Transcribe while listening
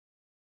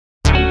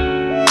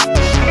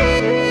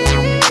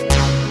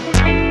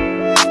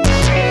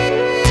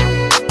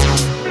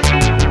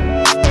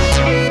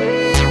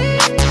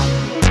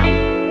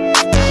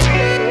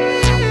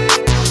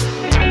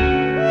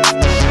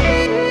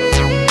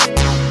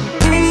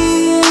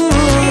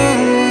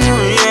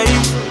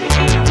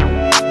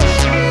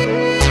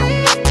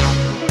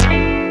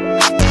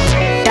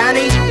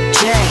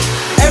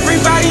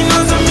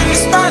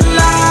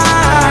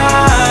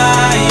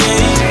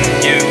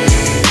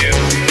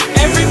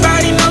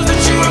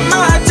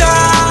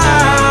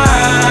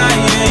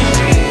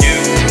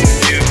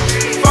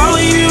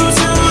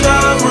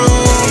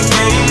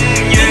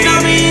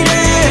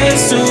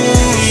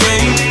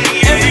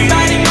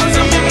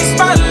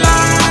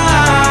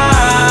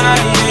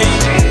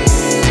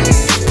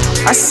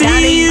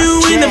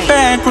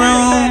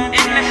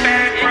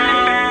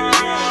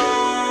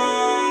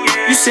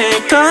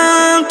said,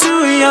 come to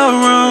your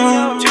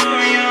room.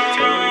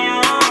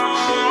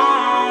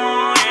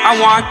 I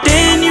walked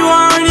in, you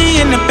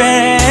already in the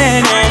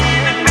bed.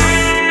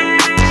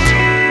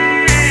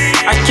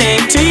 I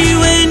came to you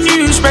and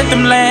you spread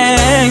them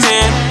legs.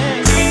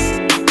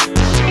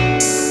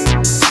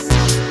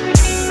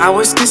 I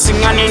was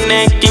kissing on your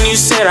neck and you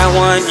said I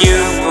want you.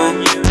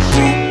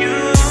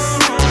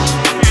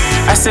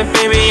 I said,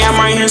 baby, I'm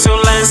right here, so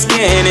let's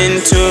get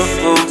into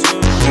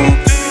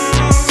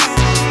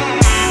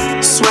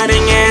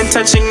sweating and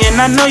touching, and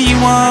I know you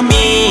want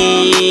me,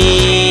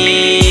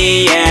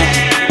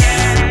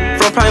 yeah.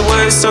 Foreplay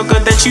was so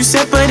good that you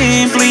said, put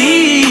in,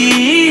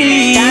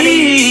 please,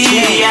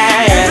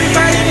 yeah.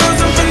 Everybody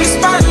knows I'm from the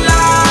spotlight,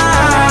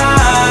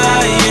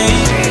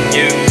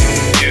 yeah.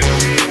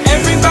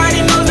 Everybody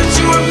knows that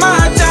you are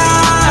my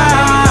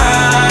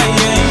type,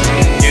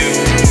 yeah.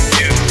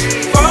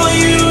 Follow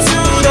you to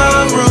the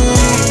room,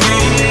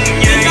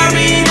 yeah. Think I'll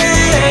be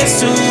there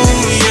soon,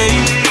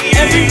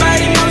 yeah.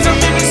 Everybody knows I'm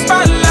in the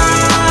spotlight,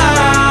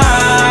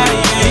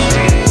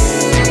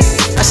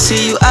 yeah. I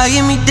see you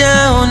eyeing me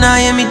down,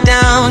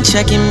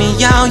 checking me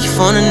out. You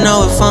wanna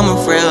know if I'm a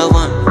real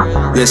one.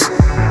 Listen,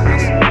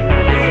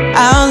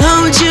 I'll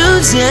hold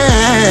you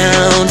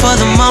down for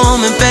the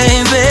moment,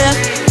 baby.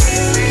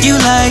 You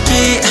like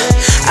it,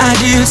 I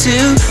do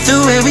too. The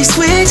way we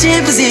switch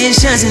in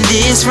positions in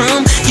this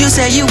room. You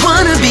say you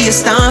wanna be a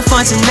star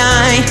for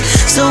tonight,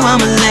 so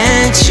I'ma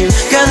let you,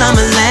 girl,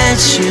 I'ma let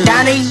you.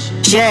 Donnie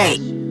J.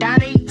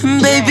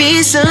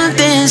 Baby,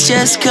 something's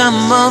just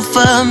come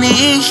over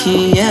me,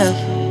 yeah.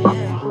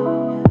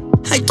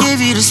 I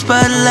give you the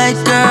spotlight,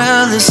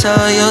 girl, it's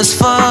all yours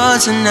for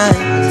tonight.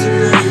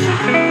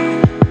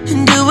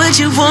 And do what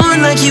you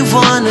want like you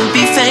wanna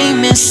be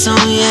famous, so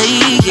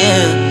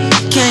yeah.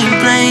 Can't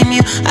blame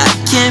you, I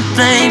can't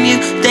blame you.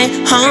 They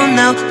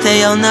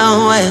all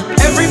know it.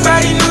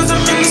 Everybody knows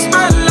I'm in the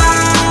spotlight,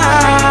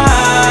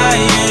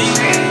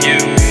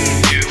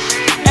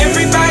 yeah.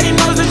 Everybody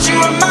knows that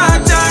you are my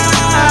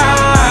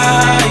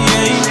type,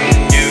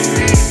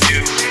 yeah.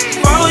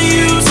 Follow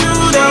you to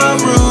the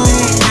room.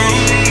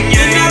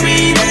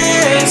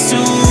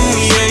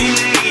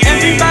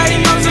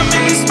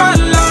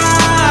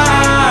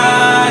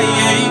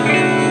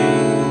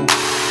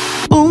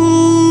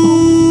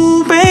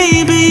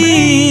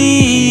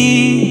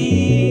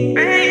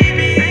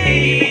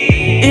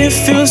 It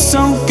feels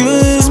so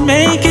good, it's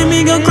making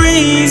me go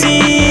crazy.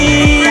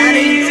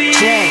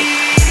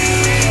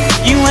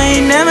 You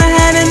ain't never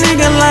had a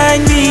nigga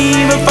like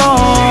me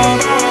before.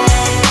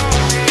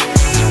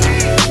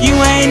 You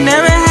ain't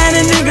never had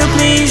a nigga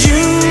please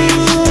you.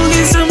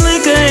 Get some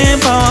liquor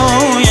and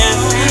pour, yeah.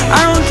 I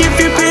don't keep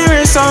your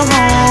parents at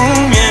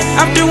home,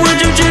 yeah.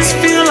 Afterwards you just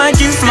feel like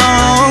you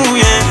flow,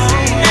 yeah.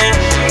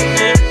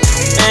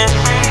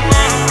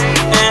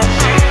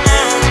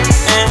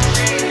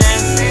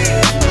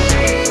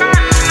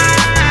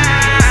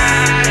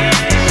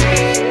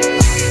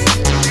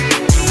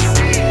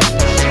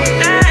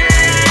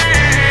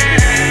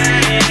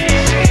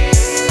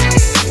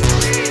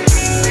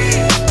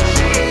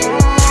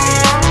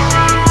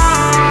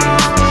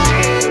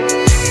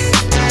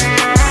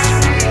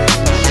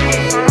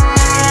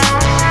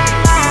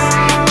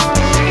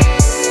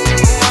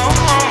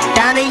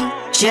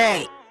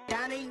 J.